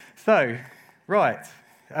So, right,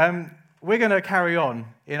 we're going to carry on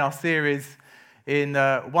in our series in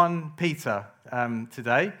 1 Peter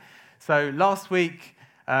today. So last week,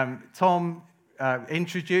 Tom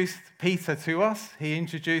introduced Peter to us. He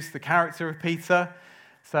introduced the character of Peter.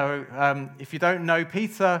 So if you don't know,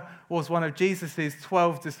 Peter was one of Jesus'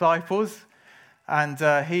 12 disciples,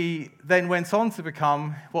 and he then went on to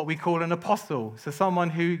become what we call an apostle. So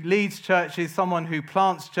someone who leads churches, someone who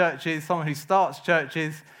plants churches, someone who starts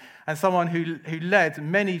churches, and someone who led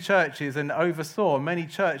many churches and oversaw many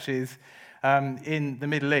churches in the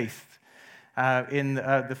Middle East in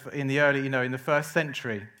the early, in the first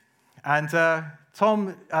century. And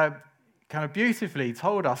Tom kind of beautifully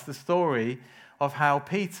told us the story of how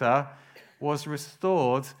Peter was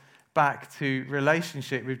restored back to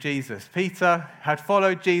relationship with Jesus. Peter had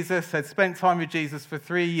followed Jesus, had spent time with Jesus for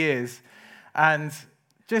 3 years, and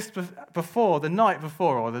just before, the night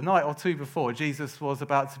before, or the night or two before Jesus was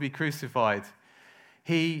about to be crucified,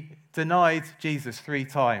 he denied Jesus 3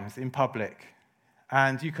 times in public.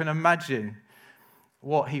 And you can imagine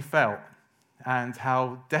what he felt and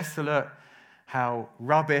how desolate, how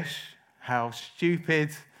rubbish, how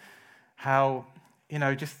stupid, how,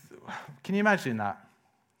 just, can you imagine that?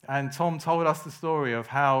 And Tom told us the story of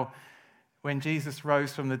how when Jesus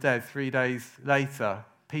rose from the dead 3 days later,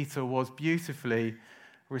 Peter was beautifully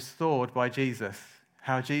restored by Jesus.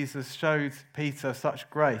 How Jesus showed Peter such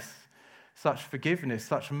grace, such forgiveness,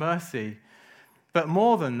 such mercy. But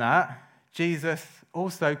more than that, Jesus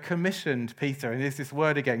also commissioned Peter. And there's this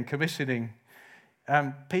word again, commissioning.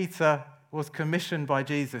 Peter was commissioned by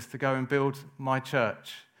Jesus to go and build my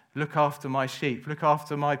church, look after my sheep, look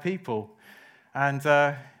after my people.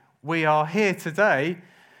 And we are here today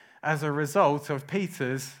as a result of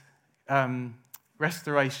Peter's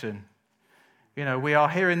restoration. We are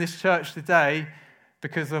here in this church today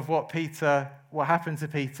because of what happened to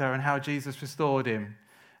Peter and how Jesus restored him.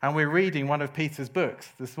 And we're reading one of Peter's books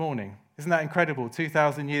this morning. Isn't that incredible?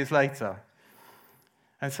 2,000 years later.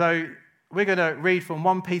 And so we're going to read from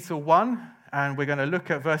 1 Peter 1, and we're going to look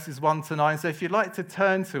at verses 1 to 9. So if you'd like to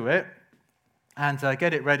turn to it and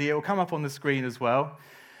get it ready, it will come up on the screen as well.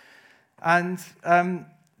 And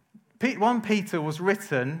 1 Peter was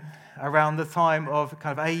written around the time of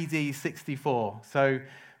kind of AD 64. So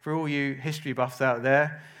for all you history buffs out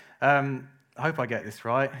there, I hope I get this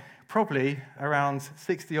right, probably around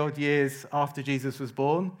 60-odd years after Jesus was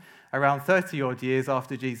born, around 30-odd years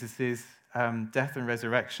after Jesus' death and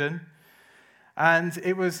resurrection. And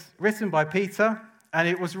it was written by Peter, and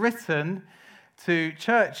it was written to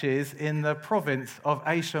churches in the province of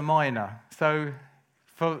Asia Minor. So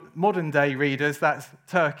for modern-day readers, that's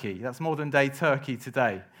Turkey. That's modern-day Turkey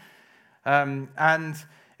today. And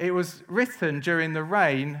it was written during the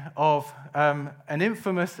reign of an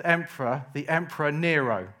infamous emperor, the Emperor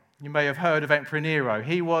Nero. You may have heard of Emperor Nero.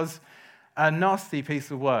 He was a nasty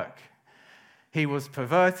piece of work. He was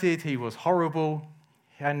perverted, he was horrible,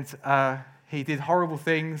 and he did horrible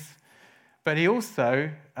things, but he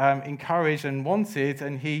also encouraged and wanted,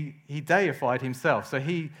 and he deified himself. So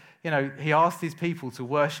he asked his people to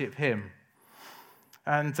worship him.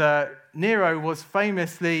 And Nero was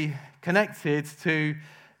famously connected to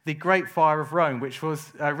the Great Fire of Rome, which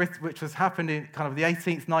was happened in kind of the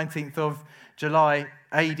 18th, 19th of July,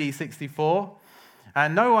 AD 64.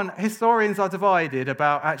 And historians are divided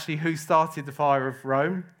about actually who started the Fire of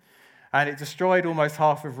Rome. And it destroyed almost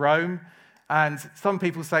half of Rome. And some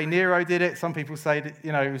people say Nero did it. Some people say that,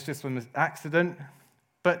 it was just an accident.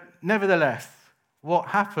 But nevertheless, what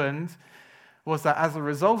happened was that as a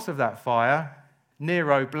result of that fire,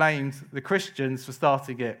 Nero blamed the Christians for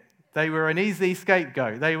starting it. They were an easy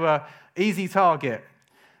scapegoat. They were easy target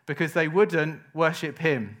because they wouldn't worship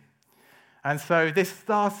him. And so this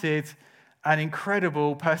started an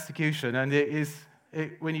incredible persecution. And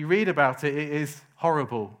when you read about it, it is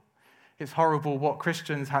horrible. It's horrible what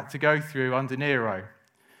Christians had to go through under Nero.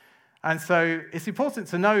 And so it's important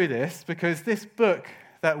to know this because this book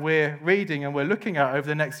that we're reading and we're looking at over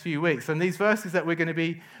the next few weeks, and these verses that we're going to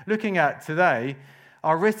be looking at today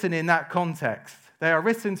are written in that context. They are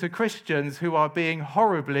written to Christians who are being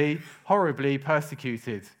horribly, horribly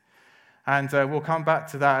persecuted. And we'll come back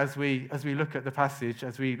to that as we look at the passage,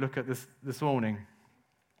 as we look at this morning.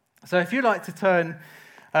 So if you'd like to turn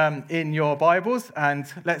in your Bibles, and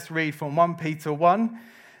let's read from 1 Peter 1,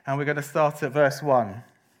 and we're going to start at verse 1.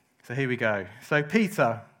 So here we go. So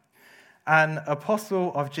Peter, an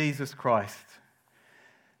apostle of Jesus Christ,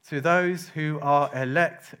 to those who are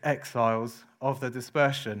elect exiles of the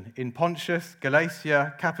dispersion in Pontus,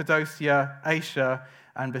 Galatia, Cappadocia, Asia,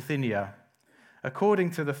 and Bithynia,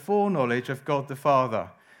 according to the foreknowledge of God the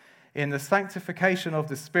Father, in the sanctification of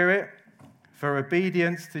the Spirit, for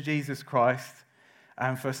obedience to Jesus Christ,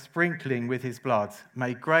 and for sprinkling with his blood.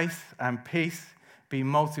 May grace and peace be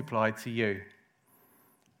multiplied to you.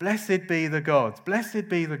 Blessed be the God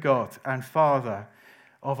and Father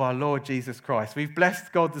of our Lord Jesus Christ. We've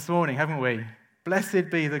blessed God this morning, haven't we? Blessed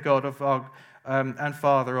be the God of our and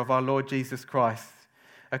Father of our Lord Jesus Christ.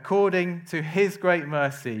 According to his great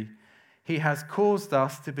mercy, he has caused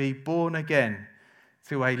us to be born again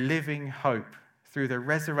to a living hope through the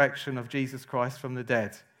resurrection of Jesus Christ from the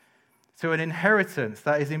dead, to an inheritance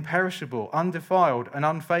that is imperishable, undefiled, and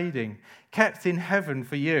unfading, kept in heaven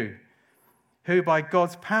for you, who by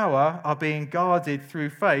God's power are being guarded through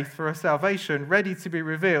faith for a salvation ready to be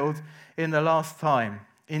revealed in the last time.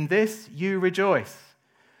 In this you rejoice,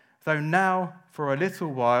 though now for a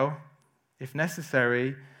little while, if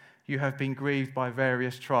necessary, you have been grieved by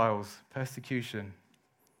various trials, persecution,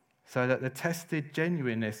 so that the tested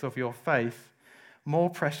genuineness of your faith,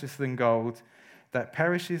 more precious than gold, that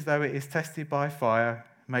perishes though it is tested by fire,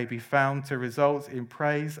 may be found to result in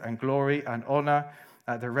praise and glory and honor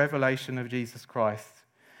at the revelation of Jesus Christ.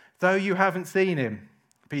 Though you haven't seen him,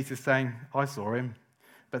 Peter's saying, I saw him,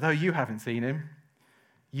 but though you haven't seen him,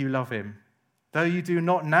 you love him. Though you do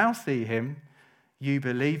not now see him, you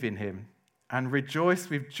believe in him and rejoice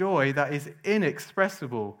with joy that is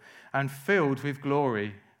inexpressible and filled with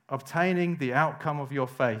glory, obtaining the outcome of your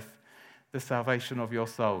faith, the salvation of your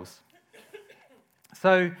souls.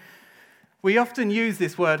 So we often use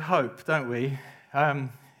this word hope, don't we,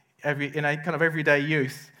 in a kind of everyday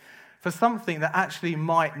use for something that actually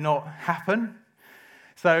might not happen.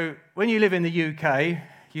 So when you live in the UK,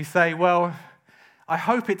 you say, well, I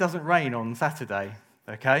hope it doesn't rain on Saturday,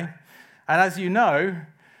 okay? And as you know,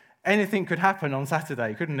 anything could happen on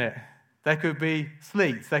Saturday, couldn't it? There could be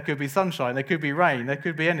sleet, there could be sunshine, there could be rain, there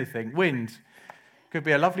could be anything, wind. It could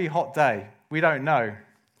be a lovely hot day. We don't know.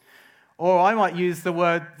 Or I might use the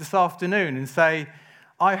word this afternoon and say,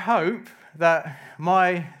 I hope that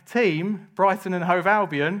my team, Brighton and Hove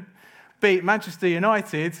Albion, beat Manchester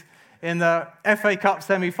United in the FA Cup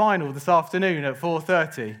semi-final this afternoon at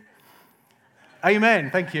 4:30.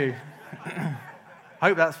 Amen, thank you.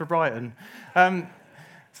 Hope that's for Brighton.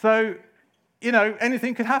 So,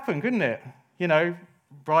 anything could happen, couldn't it?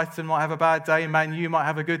 Brighton might have a bad day, Man U might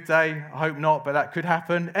have a good day. I hope not, but that could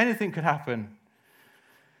happen. Anything could happen.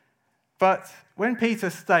 But when Peter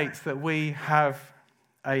states that we have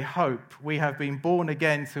a hope, we have been born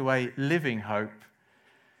again to a living hope,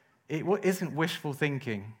 it isn't wishful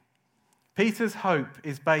thinking. Peter's hope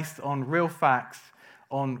is based on real facts,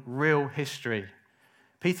 on real history.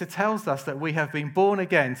 Peter tells us that we have been born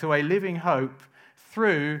again to a living hope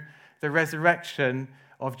through the resurrection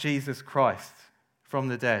of Jesus Christ from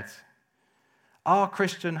the dead. Our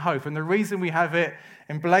Christian hope, and the reason we have it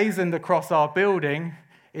emblazoned across our building,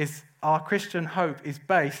 is our Christian hope is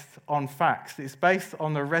based on facts. It's based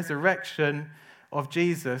on the resurrection of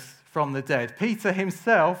Jesus from the dead. Peter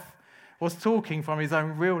himself was talking from his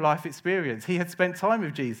own real-life experience. He had spent time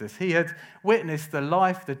with Jesus. He had witnessed the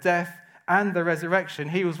life, the death, and the resurrection.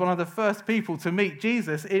 He was one of the first people to meet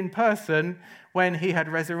Jesus in person when he had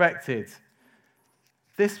resurrected.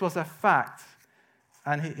 This was a fact,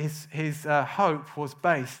 and his hope was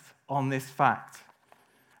based on this fact.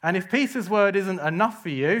 And if Peter's word isn't enough for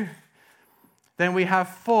you, then we have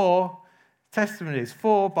 4 testimonies,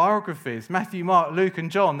 4 biographies, Matthew, Mark, Luke, and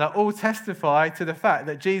John, that all testify to the fact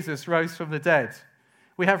that Jesus rose from the dead.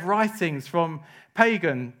 We have writings from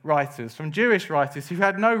pagan writers, from Jewish writers, who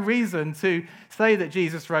had no reason to say that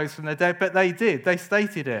Jesus rose from the dead, but they did. They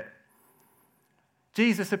stated it.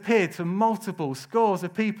 Jesus appeared to multiple scores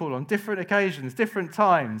of people on different occasions, different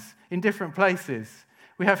times, in different places.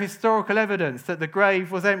 We have historical evidence that the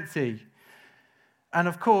grave was empty. And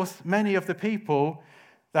of course, many of the people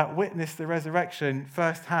that witnessed the resurrection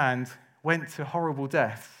firsthand went to horrible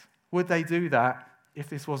deaths. Would they do that if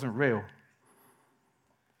this wasn't real?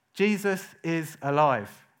 Jesus is alive.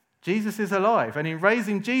 Jesus is alive. And in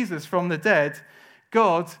raising Jesus from the dead,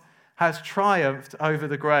 God has triumphed over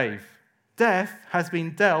the grave. Death has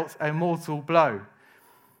been dealt a mortal blow.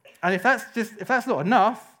 And if that's not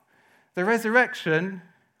enough, the resurrection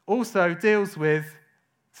also deals with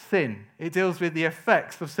sin. It deals with the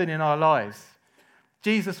effects of sin in our lives.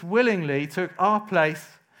 Jesus willingly took our place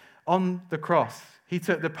on the cross. He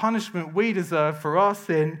took the punishment we deserve for our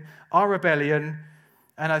sin, our rebellion,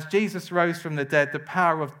 and as Jesus rose from the dead, the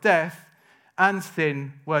power of death and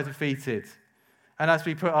sin were defeated. And as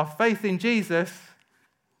we put our faith in Jesus,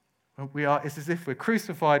 it's as if we're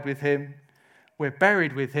crucified with him, we're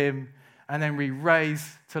buried with him, and then we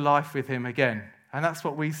raise to life with him again. And that's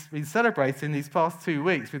what we've been celebrating these past 2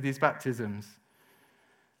 weeks with these baptisms.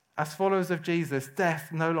 As followers of Jesus,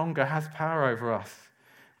 death no longer has power over us.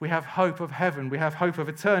 We have hope of heaven. We have hope of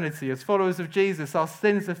eternity. As followers of Jesus, our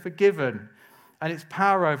sins are forgiven and its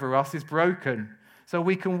power over us is broken. So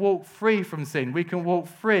we can walk free from sin. We can walk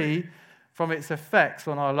free from its effects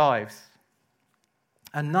on our lives.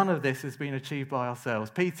 And none of this has been achieved by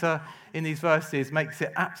ourselves. Peter, in these verses, makes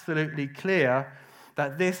it absolutely clear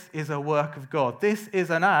that this is a work of God. This is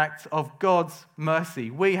an act of God's mercy.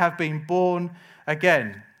 We have been born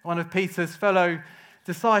again. One of Peter's fellow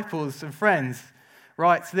disciples and friends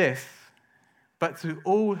writes this: "But to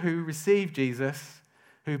all who receive Jesus,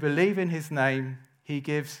 who believe in his name, he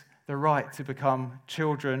gives the right to become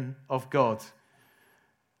children of God."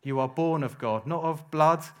 You are born of God, not of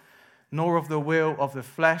blood, nor of the will of the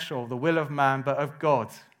flesh or the will of man, but of God.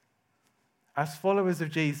 As followers of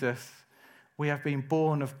Jesus, we have been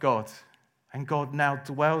born of God, and God now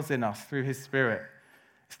dwells in us through his Spirit.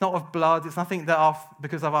 It's not of blood. It's nothing that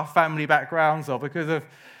because of our family backgrounds or because of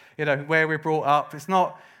where we're brought up. It's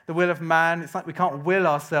not the will of man. It's like we can't will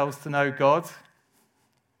ourselves to know God,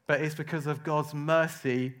 but it's because of God's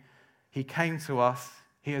mercy. He came to us.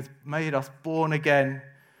 He has made us born again,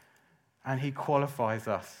 and he qualifies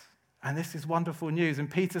us. And this is wonderful news. And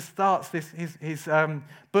Peter starts his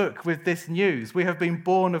book with this news. We have been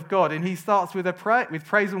born of God. And he starts with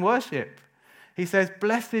praise and worship. He says,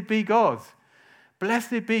 "Blessed be God.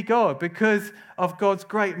 Blessed be God." Because of God's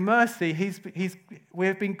great mercy, we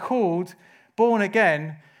have been called, born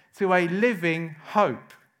again, to a living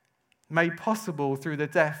hope made possible through the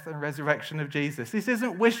death and resurrection of Jesus. This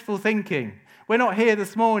isn't wishful thinking. We're not here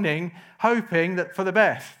this morning hoping that for the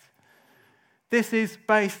best. This is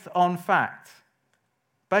based on fact.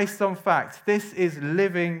 Based on fact. This is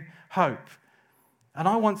living hope. And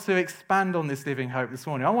I want to expand on this living hope this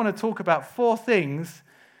morning. I want to talk about 4 things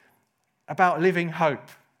about living hope.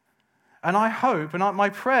 And I hope, and my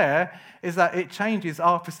prayer is that it changes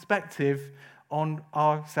our perspective on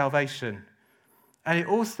our salvation. And it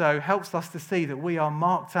also helps us to see that we are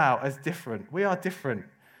marked out as different. We are different,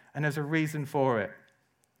 and there's a reason for it.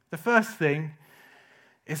 The first thing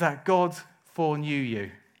is that God foreknew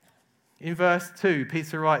you. In verse 2,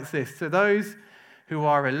 Peter writes this: "To those who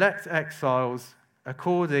are elect exiles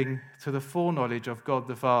according to the foreknowledge of God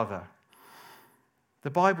the Father."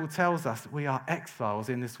 The Bible tells us that we are exiles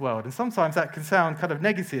in this world. And sometimes that can sound kind of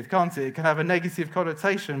negative, can't it? It can have a negative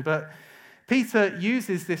connotation. But Peter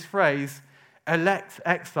uses this phrase, elect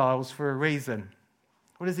exiles, for a reason.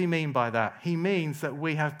 What does he mean by that? He means that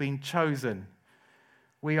we have been chosen.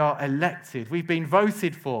 We are elected. We've been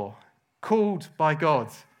voted for, called by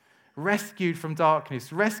God, rescued from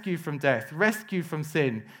darkness, rescued from death, rescued from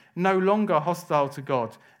sin, no longer hostile to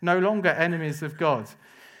God, no longer enemies of God.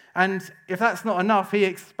 And if that's not enough, he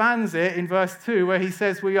expands it in verse 2 where he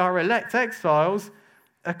says we are elect exiles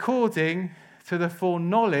according to the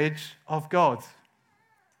foreknowledge of God.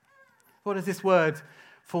 What does this word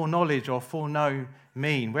foreknowledge or foreknow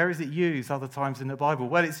mean? Where is it used other times in the Bible?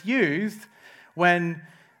 Well, it's used when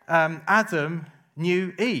Adam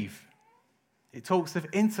knew Eve. It talks of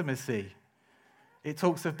intimacy. It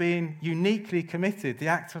talks of being uniquely committed. The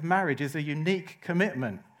act of marriage is a unique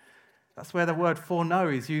commitment. That's where the word foreknow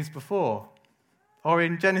is used before. Or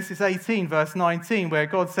in Genesis 18, verse 19, where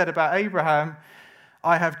God said about Abraham,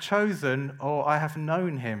 "I have chosen," or "I have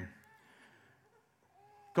known him."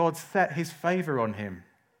 God set his favor on him.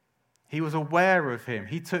 He was aware of him.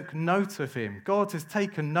 He took note of him. God has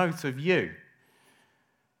taken note of you.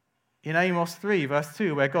 In Amos 3, verse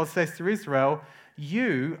 2, where God says to Israel,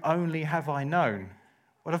 "You only have I known."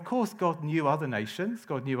 Well, of course, God knew other nations.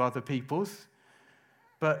 God knew other peoples.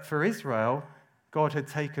 But for Israel, God had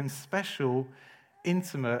taken special,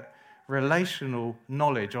 intimate, relational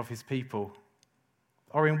knowledge of his people.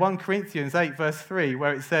 Or in 1 Corinthians 8, verse 3,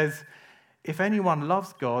 where it says, "If anyone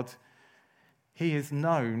loves God, he is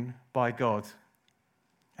known by God."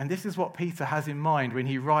 And this is what Peter has in mind when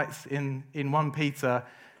he writes in 1 Peter,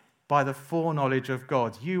 by the foreknowledge of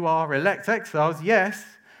God. You are elect exiles,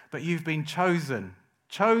 yes, but you've been chosen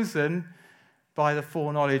by the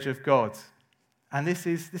foreknowledge of God. And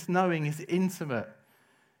this knowing is intimate.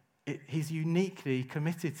 He's uniquely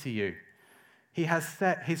committed to you. He has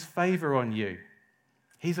set his favor on you.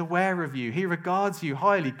 He's aware of you. He regards you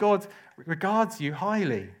highly. God regards you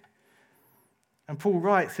highly. And Paul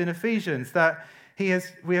writes in Ephesians that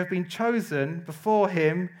we have been chosen before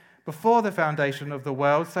him, before the foundation of the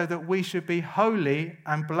world, so that we should be holy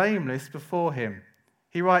and blameless before him.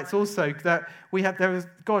 He writes also that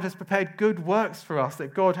God has prepared good works for us,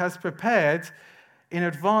 that God has prepared in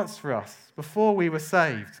advance for us before we were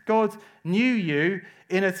saved. God knew you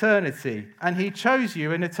in eternity, and he chose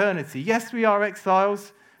you in eternity. Yes, we are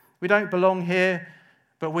exiles. We don't belong here,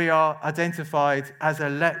 but we are identified as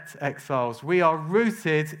elect exiles. We are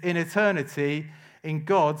rooted in eternity in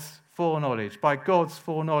God's foreknowledge, by God's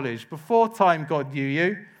foreknowledge. Before time, God knew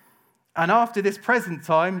you, and after this present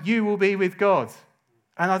time, you will be with God.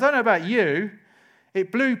 And I don't know about you,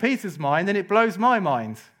 it blew Peter's mind, and it blows my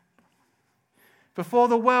mind. Before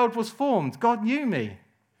the world was formed, God knew me.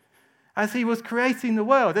 As he was creating the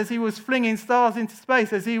world, as he was flinging stars into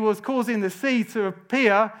space, as he was causing the sea to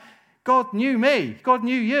appear, God knew me. God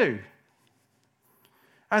knew you.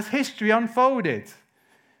 As history unfolded,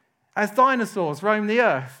 as dinosaurs roamed the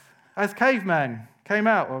earth, as caveman came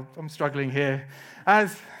out, well, I'm struggling here,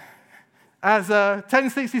 as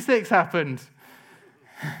 1066 happened,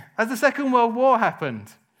 as the Second World War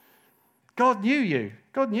happened, God knew you.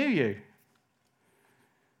 God knew you.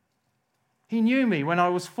 He knew me when I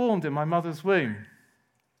was formed in my mother's womb.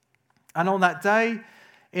 And on that day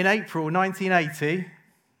in April 1980,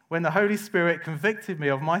 when the Holy Spirit convicted me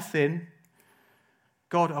of my sin,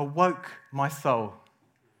 God awoke my soul.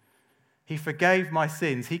 He forgave my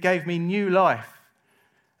sins. He gave me new life,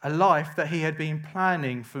 a life that he had been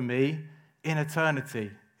planning for me in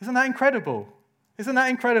eternity. Isn't that incredible? Isn't that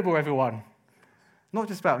incredible, everyone? Not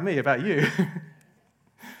just about me, about you.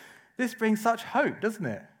 This brings such hope, doesn't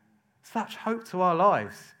it? Such hope to our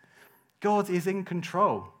lives. God is in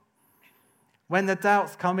control. When the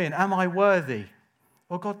doubts come in, am I worthy?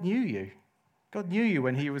 Well, God knew you. God knew you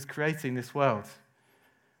when he was creating this world.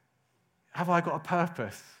 Have I got a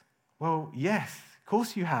purpose? Well, yes, of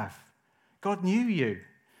course you have. God knew you.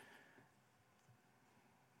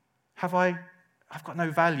 I've got no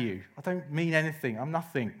value. I don't mean anything. I'm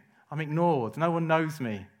nothing. I'm ignored. No one knows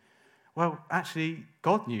me. Well, actually,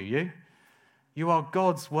 God knew you. You are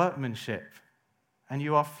God's workmanship, and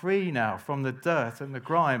you are free now from the dirt and the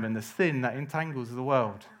grime and the sin that entangles the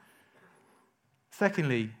world.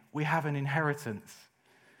 Secondly, we have an inheritance.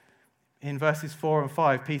 In verses 4 and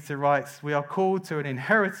 5, Peter writes, we are called to an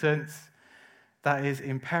inheritance that is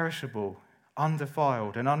imperishable,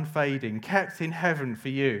 undefiled and unfading, kept in heaven for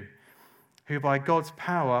you, who by God's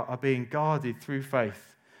power are being guarded through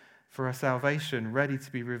faith for a salvation ready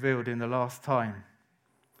to be revealed in the last time.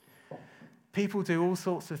 People do all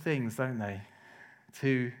sorts of things, don't they,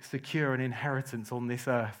 to secure an inheritance on this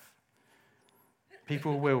earth.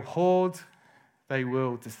 People will hoard, they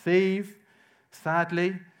will deceive.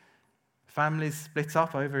 Sadly, families split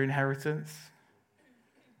up over inheritance.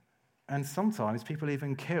 And sometimes people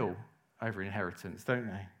even kill over inheritance, don't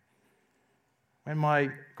they? When my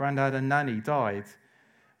granddad and nanny died,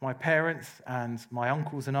 my parents and my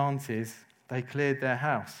uncles and aunties, they cleared their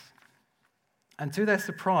house. And to their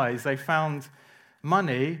surprise, they found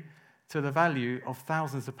money to the value of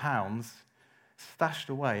thousands of pounds stashed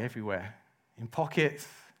away everywhere, in pockets,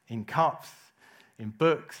 in cups, in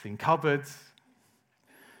books, in cupboards.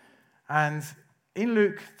 And in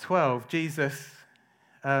Luke 12, Jesus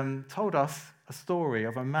told us a story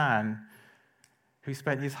of a man who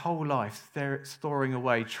spent his whole life storing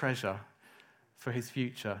away treasure for his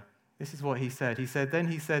future. This is what he said. He said,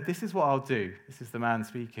 this is what I'll do. This is the man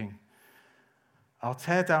speaking. I'll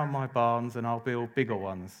tear down my barns and I'll build bigger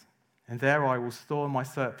ones. And there I will store my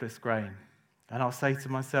surplus grain. And I'll say to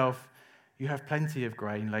myself, you have plenty of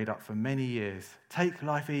grain laid up for many years. Take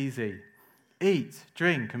life easy. Eat,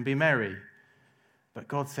 drink, and be merry. But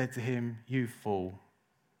God said to him, you fool.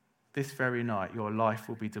 This very night your life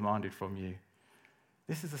will be demanded from you.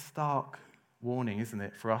 This is a stark warning, isn't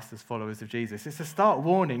it, for us as followers of Jesus? It's a stark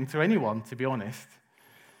warning to anyone, to be honest.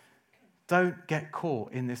 Don't get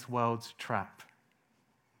caught in this world's trap.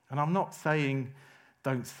 And I'm not saying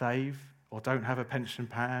don't save or don't have a pension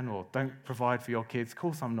plan or don't provide for your kids. Of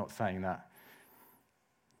course I'm not saying that.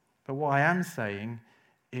 But what I am saying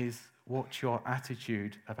is what's your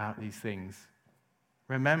attitude about these things?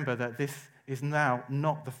 Remember that this is now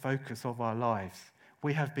not the focus of our lives.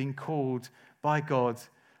 We have been called by God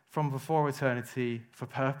from before eternity for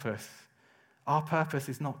purpose. Our purpose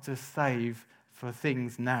is not to save for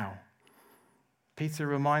things now. Peter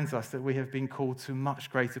reminds us that we have been called to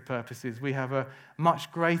much greater purposes. We have a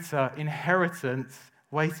much greater inheritance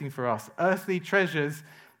waiting for us. Earthly treasures,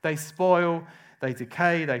 they spoil, they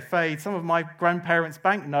decay, they fade. Some of my grandparents'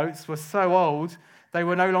 banknotes were so old, they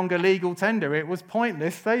were no longer legal tender. It was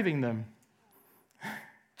pointless saving them.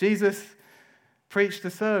 Jesus preached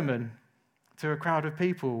a sermon to a crowd of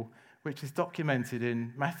people, which is documented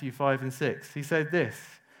in Matthew 5 and 6. He said this,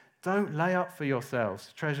 don't lay up for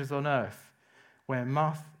yourselves treasures on earth, where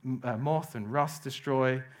moth and rust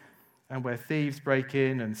destroy, and where thieves break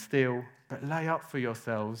in and steal, but lay up for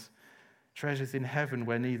yourselves treasures in heaven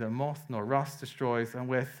where neither moth nor rust destroys and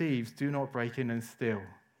where thieves do not break in and steal.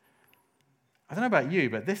 I don't know about you,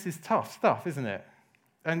 but this is tough stuff, isn't it?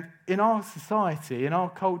 And in our society, in our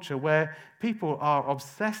culture, where people are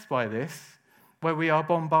obsessed by this, where we are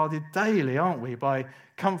bombarded daily, aren't we, by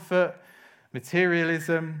comfort,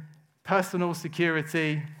 materialism, personal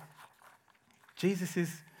security,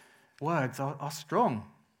 Jesus' words are strong.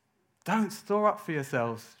 Don't store up for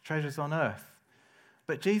yourselves treasures on earth.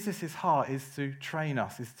 But Jesus' heart is to train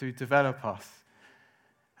us, is to develop us.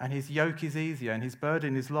 And his yoke is easier and his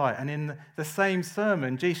burden is light. And in the same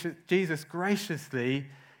sermon, Jesus graciously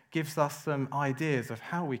gives us some ideas of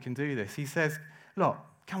how we can do this. He says, look,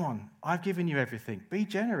 come on, I've given you everything. Be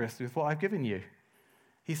generous with what I've given you.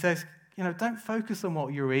 He says, don't focus on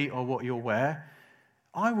what you eat or what you'll wear.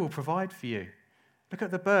 I will provide for you. Look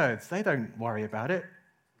at the birds. They don't worry about it.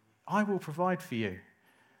 I will provide for you.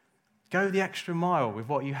 Go the extra mile with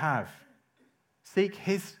what you have. Seek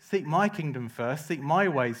my kingdom first, seek my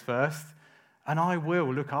ways first, and I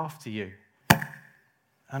will look after you.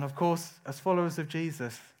 And of course, as followers of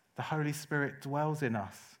Jesus, the Holy Spirit dwells in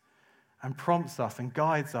us and prompts us and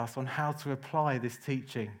guides us on how to apply this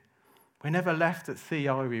teaching. We're never left at sea,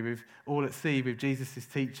 are we, all at sea with Jesus'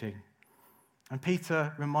 teaching. And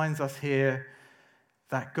Peter reminds us here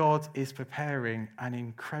that God is preparing an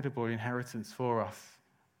incredible inheritance for us.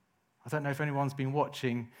 I don't know if anyone's been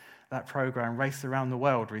watching that program, Race Around the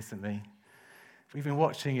World, recently. We've been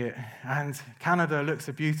watching it, and Canada looks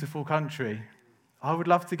a beautiful country. I would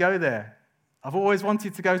love to go there. I've always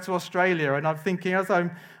wanted to go to Australia, and I'm thinking, as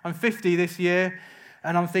I'm 50 this year,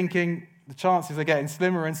 and I'm thinking the chances are getting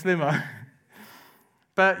slimmer and slimmer.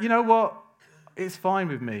 But you know what? It's fine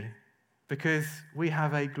with me, because we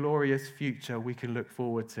have a glorious future we can look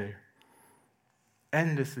forward to.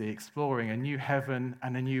 Endlessly exploring a new heaven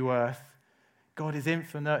and a new earth. God is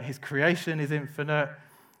infinite. His creation is infinite.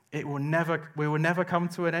 We will never come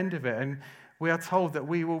to an end of it. And we are told that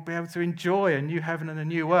we will be able to enjoy a new heaven and a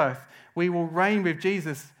new earth. We will reign with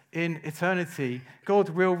Jesus in eternity. God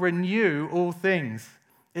will renew all things.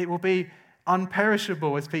 It will be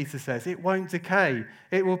unperishable, as Peter says. It won't decay.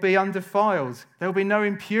 It will be undefiled. There will be no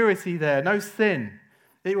impurity there, no sin.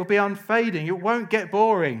 It will be unfading. It won't get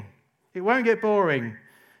boring. It won't get boring.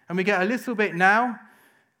 And we get a little bit now,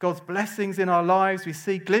 God's blessings in our lives. We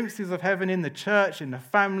see glimpses of heaven in the church, in the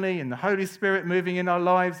family, in the Holy Spirit moving in our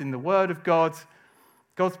lives, in the Word of God,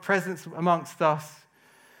 God's presence amongst us.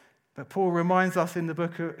 But Paul reminds us in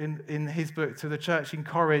his book to the church in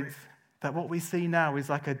Corinth that what we see now is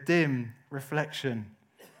like a dim reflection.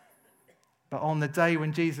 But on the day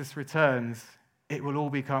when Jesus returns, it will all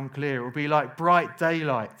become clear. It will be like bright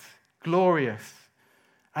daylight, glorious.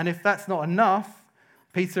 And if that's not enough,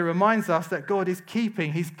 Peter reminds us that God is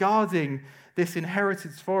He's guarding this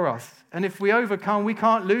inheritance for us. And if we overcome, we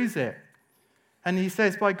can't lose it. And he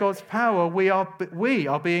says by God's power, we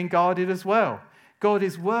are being guarded as well. God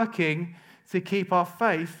is working to keep our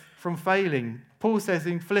faith from failing. Paul says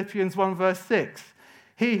in Philippians 1 verse 6,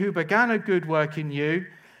 he who began a good work in you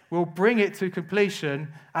will bring it to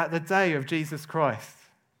completion at the day of Jesus Christ.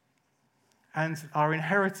 And our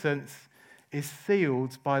inheritance is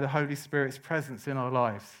sealed by the Holy Spirit's presence in our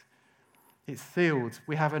lives. It's sealed.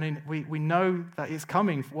 We know that it's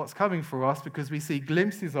coming, what's coming for us, because we see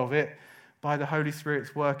glimpses of it by the Holy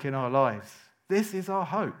Spirit's work in our lives. This is our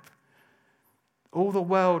hope. All the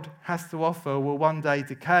world has to offer will one day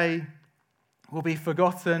decay, will be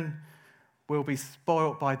forgotten, will be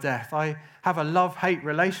spoilt by death. I have a love-hate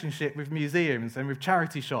relationship with museums and with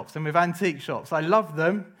charity shops and with antique shops. I love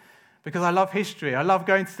them because I love history. I love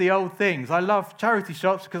going to see old things. I love charity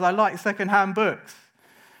shops because I like second-hand books.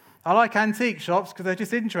 I like antique shops because they're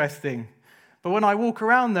just interesting. But when I walk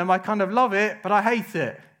around them, I kind of love it, but I hate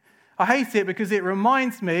it. I hate it because it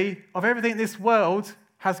reminds me of everything this world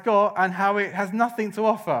has got and how it has nothing to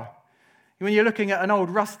offer. When you're looking at an old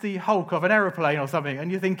rusty hulk of an aeroplane or something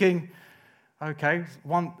and you're thinking, okay,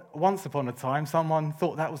 once upon a time someone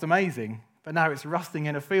thought that was amazing, but now it's rusting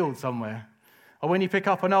in a field somewhere. Or when you pick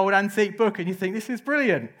up an old antique book and you think, this is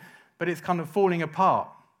brilliant, but it's kind of falling apart.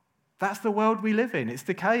 That's the world we live in. It's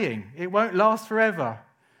decaying. It won't last forever.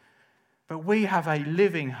 But we have a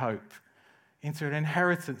living hope into an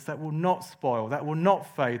inheritance that will not spoil, that will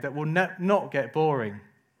not fade, that will not get boring.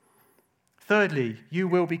 Thirdly, you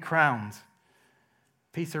will be crowned.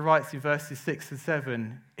 Peter writes in verses 6 and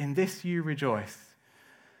 7, in this you rejoice,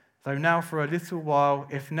 though now for a little while,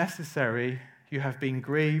 if necessary, you have been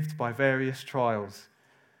grieved by various trials,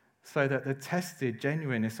 so that the tested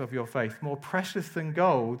genuineness of your faith, more precious than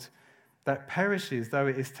gold, that perishes though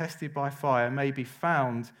it is tested by fire may be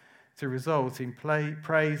found to result in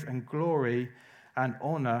praise and glory and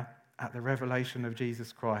honor at the revelation of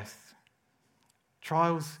Jesus Christ.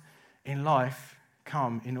 Trials in life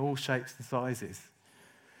come in all shapes and sizes.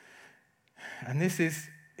 And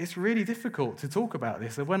it's really difficult to talk about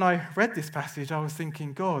this. And when I read this passage, I was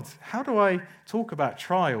thinking, God, how do I talk about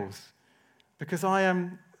trials? Because I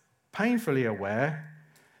am painfully aware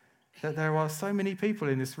that there are so many people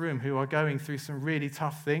in this room who are going through some really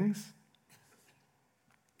tough things.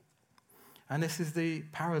 And this is the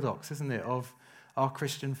paradox, isn't it, of our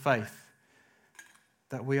Christian faith,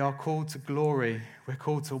 that we are called to glory, we're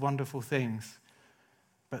called to wonderful things,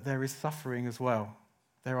 but there is suffering as well.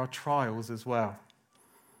 There are trials as well.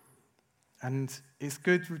 And it's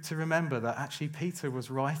good to remember that actually Peter was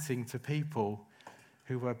writing to people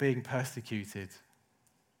who were being persecuted.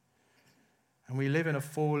 And we live in a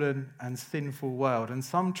fallen and sinful world, and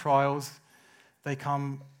some trials, they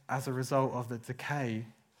come as a result of the decay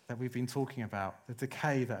that we've been talking about, the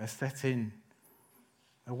decay that has set in,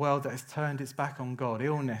 a world that has turned its back on God,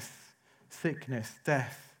 illness, sickness,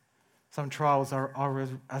 death. Some trials are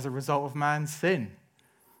as a result of man's sin.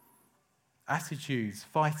 Attitudes,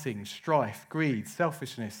 fighting, strife, greed,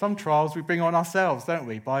 selfishness. Some trials we bring on ourselves, don't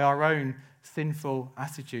we, by our own sinful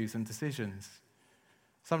attitudes and decisions.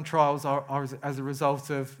 Some trials are as a result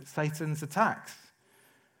of Satan's attacks.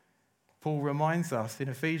 Paul reminds us in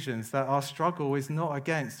Ephesians that our struggle is not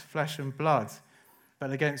against flesh and blood,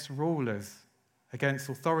 but against rulers, against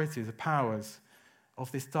authorities, the powers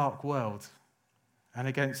of this dark world, and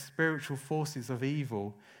against spiritual forces of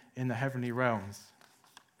evil in the heavenly realms.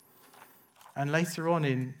 And later on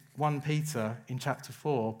in 1 Peter, in chapter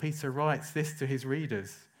 4, Peter writes this to his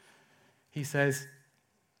readers. He says,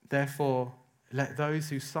 "Therefore, let those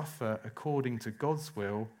who suffer according to God's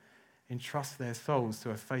will entrust their souls to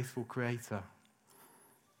a faithful Creator."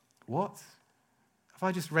 What? Have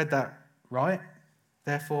I just read that right?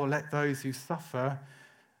 Therefore, let those who suffer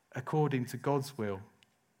according to God's will.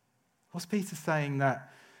 Was Peter saying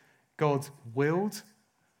that God willed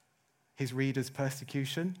his readers'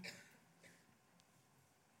 persecution?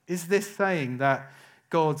 Is this saying that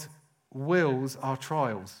God wills our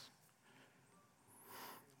trials?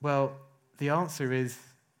 Well, the answer is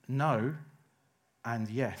no and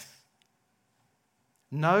yes.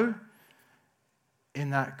 No, in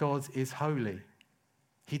that God is holy.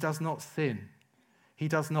 He does not sin. He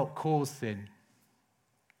does not cause sin.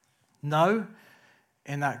 No,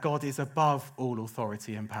 in that God is above all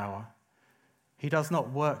authority and power. He does not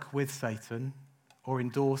work with Satan or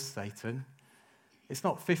endorse Satan. It's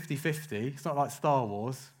not 50-50. It's not like Star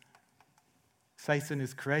Wars. Satan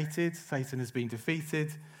is created, Satan has been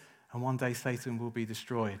defeated, and one day Satan will be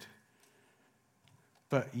destroyed.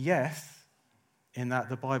 But yes, in that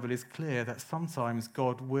the Bible is clear that sometimes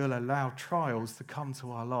God will allow trials to come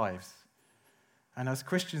to our lives. And as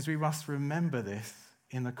Christians, we must remember this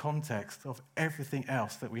in the context of everything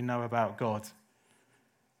else that we know about God.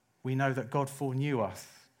 We know that God foreknew us.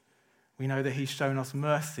 We know that he's shown us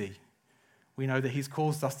mercy. We know that he's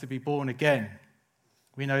caused us to be born again.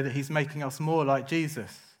 We know that he's making us more like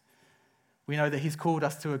Jesus. We know that he's called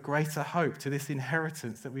us to a greater hope, to this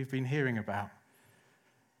inheritance that we've been hearing about.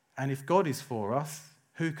 And if God is for us,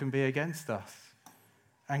 who can be against us?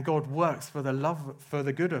 And God works for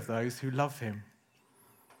the good of those who love him.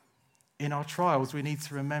 In our trials, we need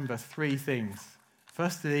to remember three things.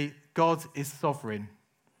 Firstly, God is sovereign.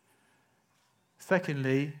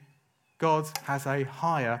 Secondly, God has a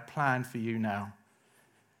higher plan for you now.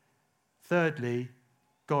 Thirdly,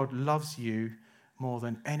 God loves you more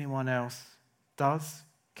than anyone else does,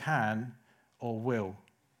 can, or will.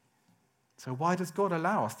 So why does God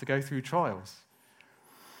allow us to go through trials?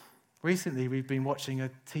 Recently, we've been watching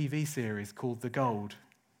a TV series called The Gold,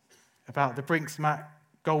 about the Brinksmat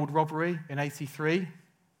gold robbery in 1983.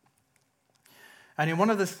 And in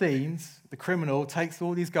one of the scenes, the criminal takes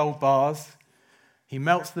all these gold bars, he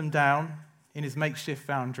melts them down in his makeshift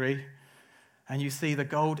foundry, and you see the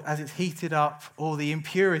gold, as it's heated up, all the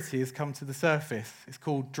impurities come to the surface. It's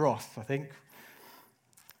called dross, I think.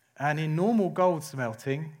 And in normal gold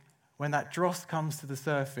smelting, when that dross comes to the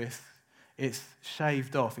surface, it's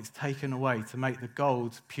shaved off, it's taken away to make the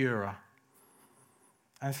gold purer.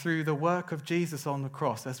 And through the work of Jesus on the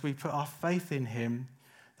cross, as we put our faith in him,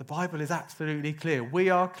 the Bible is absolutely clear. We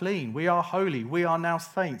are clean, we are holy, we are now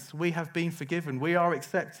saints, we have been forgiven, we are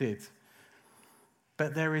accepted.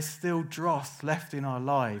 But there is still dross left in our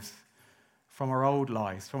lives from our old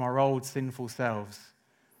lives, from our old sinful selves.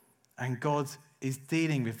 And God is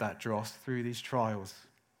dealing with that dross through these trials.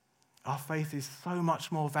 Our faith is so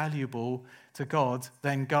much more valuable to God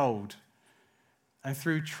than gold. And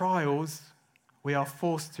through trials, we are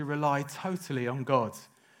forced to rely totally on God.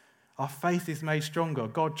 Our faith is made stronger.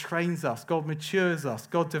 God trains us. God matures us.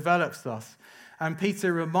 God develops us. And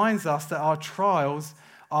Peter reminds us that our trials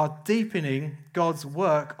are deepening God's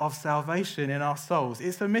work of salvation in our souls.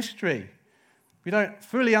 It's a mystery. We don't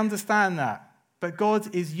fully understand that. But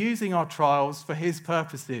God is using our trials for his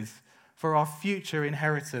purposes, for our future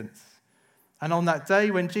inheritance. And on that day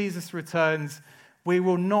when Jesus returns, we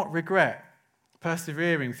will not regret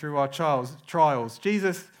persevering through our trials.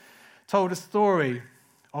 Jesus told a story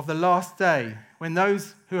of the last day when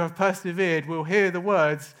those who have persevered will hear the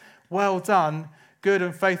words, "Well done, good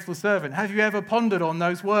and faithful servant." Have you ever pondered on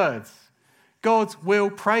those words? God will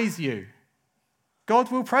praise you.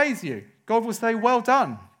 God will praise you. God will say, "Well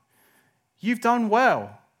done. You've done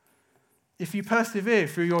well if you persevere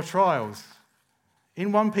through your trials."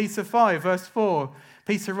 In 1 Peter 5, verse 4,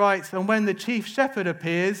 Peter writes, "And when the chief shepherd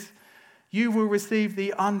appears, you will receive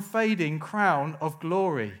the unfading crown of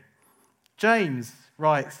glory." James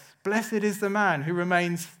writes, "Blessed is the man who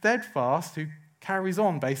remains steadfast," who carries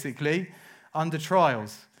on basically, "under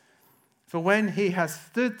trials. For when he has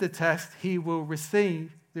stood the test, he will receive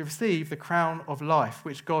the crown of life,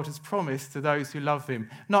 which God has promised to those who love him."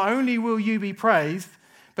 Not only will you be praised,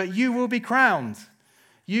 but you will be crowned.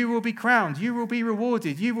 You will be crowned. You will be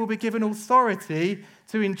rewarded. You will be given authority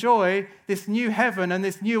to enjoy this new heaven and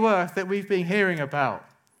this new earth that we've been hearing about.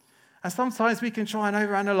 And sometimes we can try and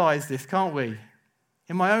overanalyze this, can't we?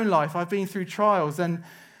 In my own life, I've been through trials and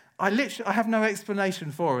I have no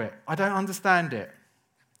explanation for it. I don't understand it.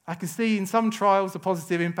 I can see in some trials a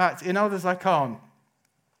positive impact, in others I can't.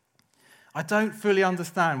 I don't fully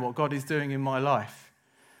understand what God is doing in my life.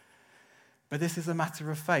 But this is a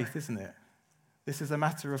matter of faith, isn't it? This is a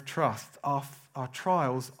matter of trust. Our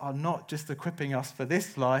trials are not just equipping us for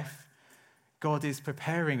this life. God is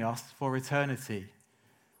preparing us for eternity.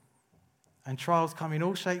 And trials come in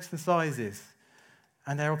all shapes and sizes.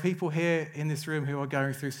 And there are people here in this room who are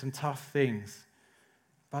going through some tough things.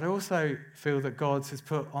 But I also feel that God has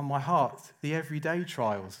put on my heart the everyday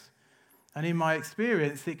trials. And in my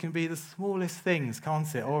experience, it can be the smallest things,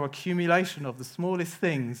 can't it? Or accumulation of the smallest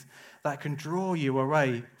things that can draw you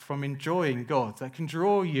away from enjoying God, that can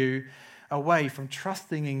draw you away from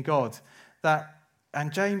trusting in God.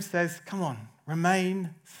 And James says, come on,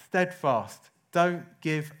 remain steadfast. Don't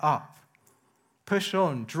give up. Push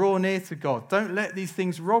on, draw near to God. Don't let these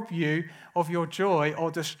things rob you of your joy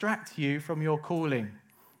or distract you from your calling.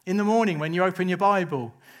 In the morning when you open your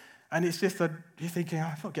Bible, and it's just you're thinking,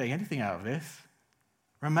 I'm not getting anything out of this.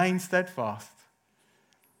 Remain steadfast.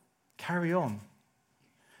 Carry on.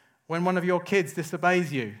 When one of your kids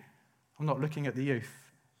disobeys you, I'm not looking at the youth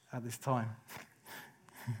at this time.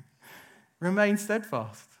 Remain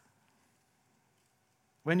steadfast.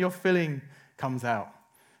 When your filling comes out,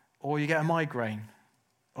 or you get a migraine,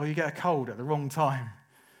 or you get a cold at the wrong time,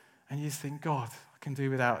 and you just think, God, I can do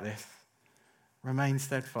without this. Remain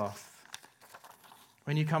steadfast.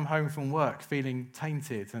 When you come home from work feeling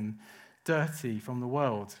tainted and dirty from the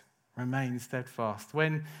world, remain steadfast.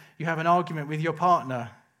 When you have an argument with your partner,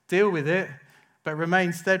 deal with it, but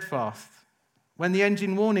remain steadfast. When the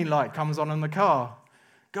engine warning light comes on in the car,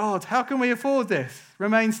 God, how can we afford this?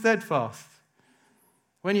 Remain steadfast.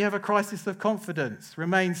 When you have a crisis of confidence,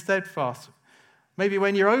 remain steadfast. Maybe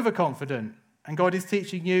when you're overconfident and God is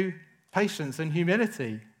teaching you patience and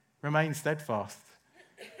humility, remain steadfast.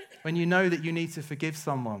 When you know that you need to forgive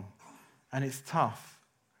someone and it's tough,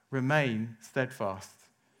 remain steadfast.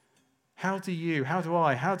 How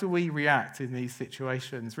do we react in these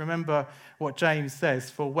situations? Remember what James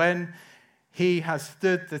says, for when he has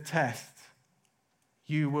stood the test,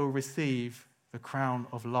 you will receive the crown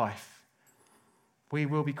of life. We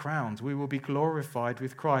will be crowned. We will be glorified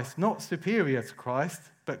with Christ, not superior to Christ,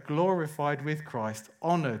 but glorified with Christ,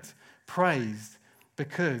 honored, praised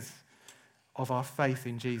because of our faith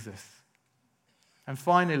in Jesus. And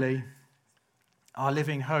finally, our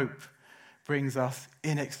living hope brings us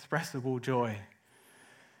inexpressible joy.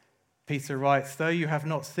 Peter writes, though you have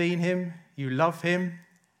not seen him, you love him.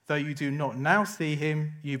 Though you do not now see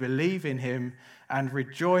him, you believe in him and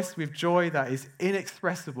rejoice with joy that is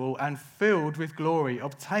inexpressible and filled with glory,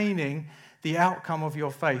 obtaining the outcome of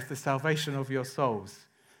your faith, the salvation of your souls.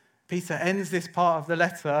 Peter ends this part of the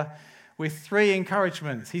letter with 3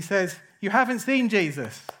 encouragements. He says, you haven't seen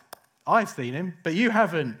Jesus. I've seen him, but you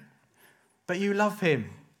haven't. But you love him.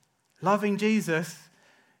 Loving Jesus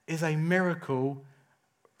is a miracle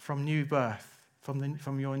from new birth,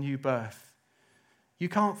 from your new birth. You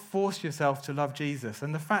can't force yourself to love Jesus.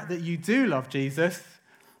 And the fact that you do love Jesus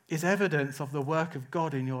is evidence of the work of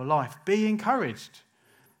God in your life. Be encouraged.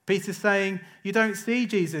 Peter's saying, you don't see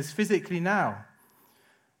Jesus physically now,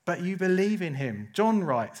 but you believe in him. John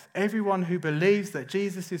writes, everyone who believes that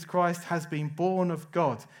Jesus is Christ has been born of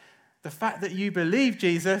God. The fact that you believe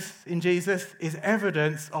in Jesus is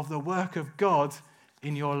evidence of the work of God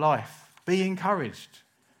in your life. Be encouraged.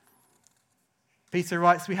 Peter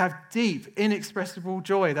writes, we have deep, inexpressible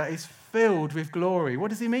joy that is filled with glory. What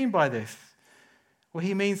does he mean by this? Well,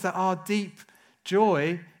 he means that our deep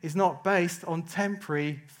joy is not based on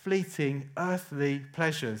temporary, fleeting, earthly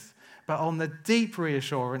pleasures, but on the deep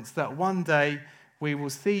reassurance that one day we will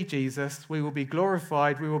see Jesus, we will be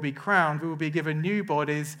glorified, we will be crowned, we will be given new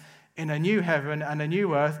bodies in a new heaven and a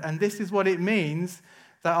new earth. And this is what it means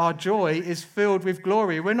that our joy is filled with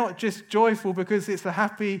glory. We're not just joyful because it's a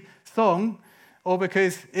happy song or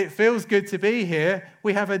because it feels good to be here.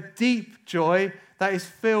 We have a deep joy that is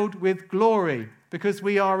filled with glory because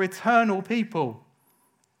we are eternal people.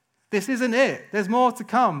 This isn't it. There's more to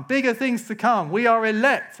come, bigger things to come. We are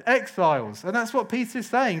elect exiles. And that's what Peter's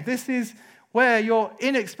saying. This is where your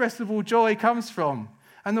inexpressible joy comes from.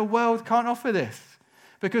 And the world can't offer this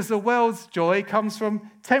because the world's joy comes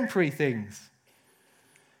from temporary things.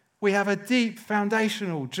 We have a deep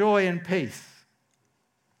foundational joy and peace.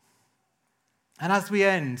 And as we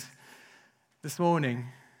end this morning,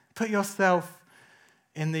 put yourself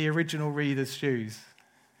in the original reader's shoes.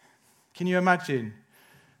 Can you imagine?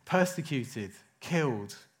 Persecuted,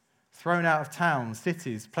 killed, thrown out of towns,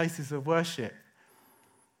 cities, places of worship,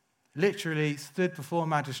 literally stood before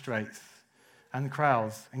magistrates and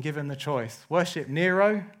crowds and given the choice, worship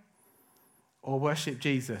Nero or worship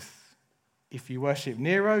Jesus. If you worship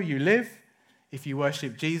Nero, you live. If you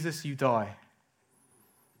worship Jesus, you die.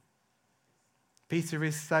 Peter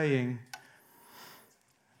is saying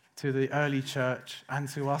to the early church and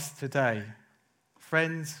to us today,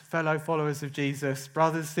 friends, fellow followers of Jesus,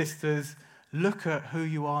 brothers, sisters, look at who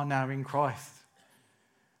you are now in Christ.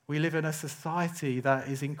 We live in a society that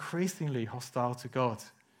is increasingly hostile to God,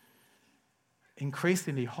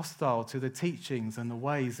 increasingly hostile to the teachings and the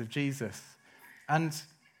ways of Jesus. And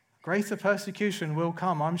greater persecution will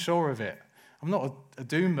come, I'm sure of it. I'm not a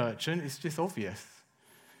doom merchant, it's just obvious.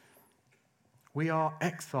 We are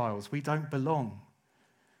exiles, we don't belong.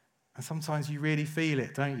 And sometimes you really feel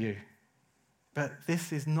it, don't you? But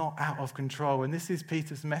this is not out of control. And this is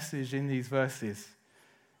Peter's message in these verses.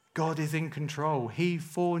 God is in control. He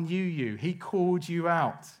foreknew you. He called you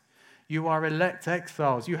out. You are elect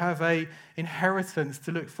exiles. You have an inheritance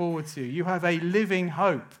to look forward to. You have a living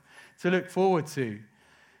hope to look forward to,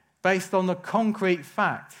 based on the concrete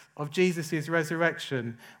fact of Jesus'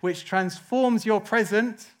 resurrection, which transforms your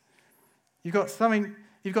present. You've got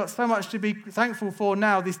so much to be thankful for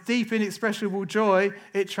now, this deep, inexpressible joy.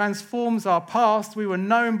 It transforms our past. We were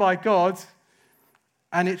known by God,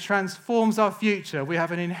 and it transforms our future. We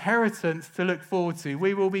have an inheritance to look forward to.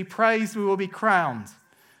 We will be praised. We will be crowned.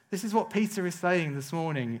 This is what Peter is saying this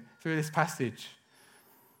morning through this passage.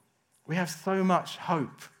 We have so much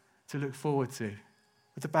hope to look forward to.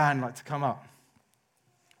 Would the band like to come up?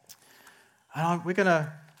 And I'm going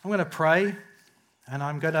to pray,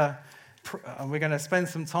 and we're going to spend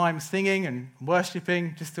some time singing and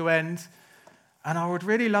worshiping just to end. And I would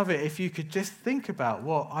really love it if you could just think about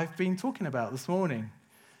what I've been talking about this morning.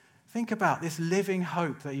 Think about this living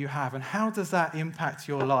hope that you have and how does that impact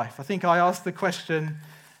your life? I think I asked the question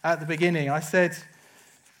at the beginning. I said,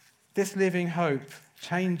 this living hope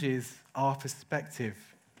changes our perspective.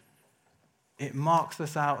 It marks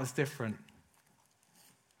us out as different.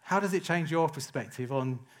 How does it change your perspective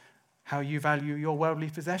on how you value your worldly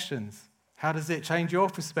possessions? How does it change your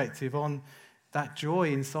perspective on that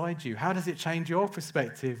joy inside you? How does it change your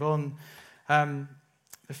perspective on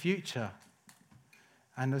the future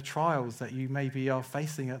and the trials that you maybe are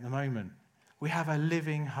facing at the moment? We have a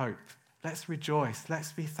living hope. Let's rejoice.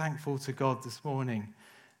 Let's be thankful to God this morning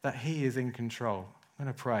that He is in control. I'm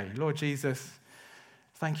going to pray. Lord Jesus,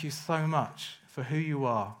 thank you so much for who you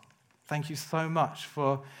are. Thank you so much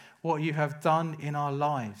for what you have done in our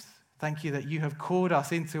lives. Thank you that you have called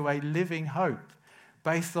us into a living hope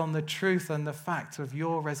based on the truth and the fact of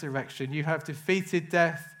your resurrection. You have defeated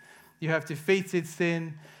death. You have defeated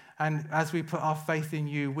sin. And as we put our faith in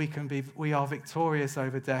you, we are victorious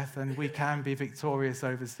over death and we can be victorious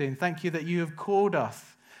over sin. Thank you that you have called us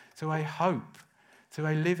to a hope, to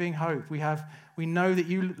a living hope. We know that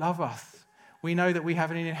you love us. We know that we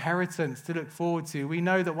have an inheritance to look forward to. We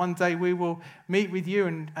know that one day we will meet with you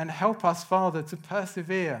and help us, Father, to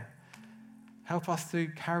persevere. Help us to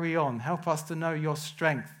carry on. Help us to know your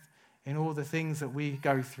strength in all the things that we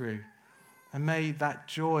go through. And may that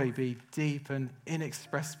joy be deep and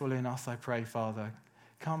inexpressible in us, I pray, Father.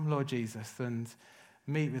 Come, Lord Jesus, and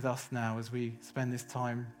meet with us now as we spend this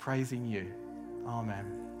time praising you. Amen.